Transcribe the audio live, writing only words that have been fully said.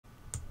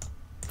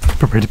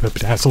Prepare to be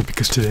bedazzled,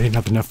 because today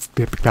not enough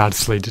epic bad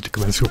slated to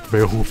commence who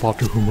prevail, who will fall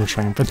through, whom will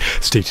triumphant.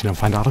 Stay tuned and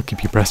find out. I'll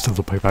keep you abreast of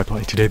the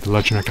play-by-play. Today, the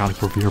legend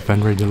iconic revere,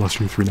 venerated,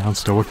 illustrious, renowned,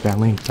 stoic,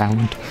 valiant,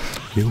 talent,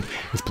 you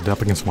is put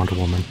up against Wonder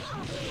Woman.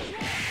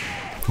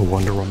 A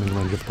Wonder Woman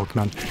landed with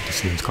Pokemon to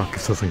see his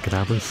carcasses and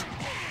cadavers.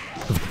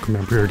 The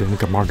Pokemon appeared in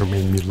a martyr,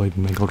 made, mutilated,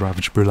 mangled,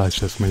 ravaged, brutalized,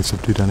 decimated,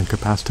 subdued, and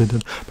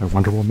incapacitated by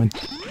Wonder Woman.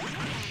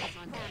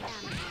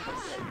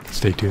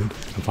 Stay tuned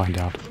and find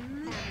out.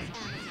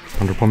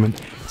 Wonder Woman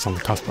is on the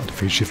cusp of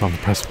defeat, she's on the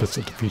precipice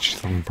of defeat,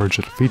 she's on the verge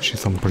of defeat,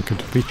 she's on the brink of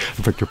defeat.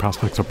 The victory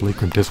prospects are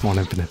bleak and dismal and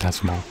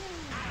infinitesimal.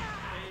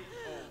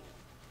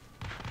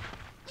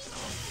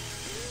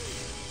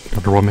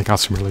 Wonder Woman got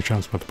similarly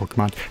trounced by the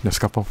Pokemon in a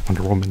scuffle.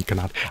 Wonder Woman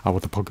cannot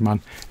outwit the Pokemon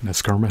in a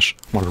skirmish.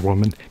 Wonder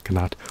Woman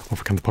cannot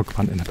overcome the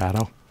Pokemon in a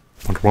battle.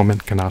 Wonder Woman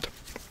cannot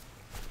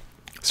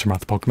surmount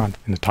the Pokemon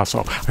in a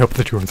tussle. I hope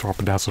that you're enthralled,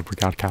 bedazzled,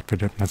 regarded,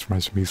 captivated,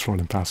 mesmerized, amused,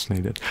 and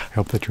fascinated. I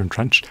hope that you're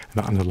entrenched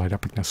in the underlight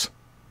epicness.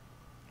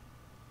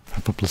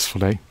 Have a blissful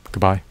day.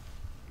 Goodbye.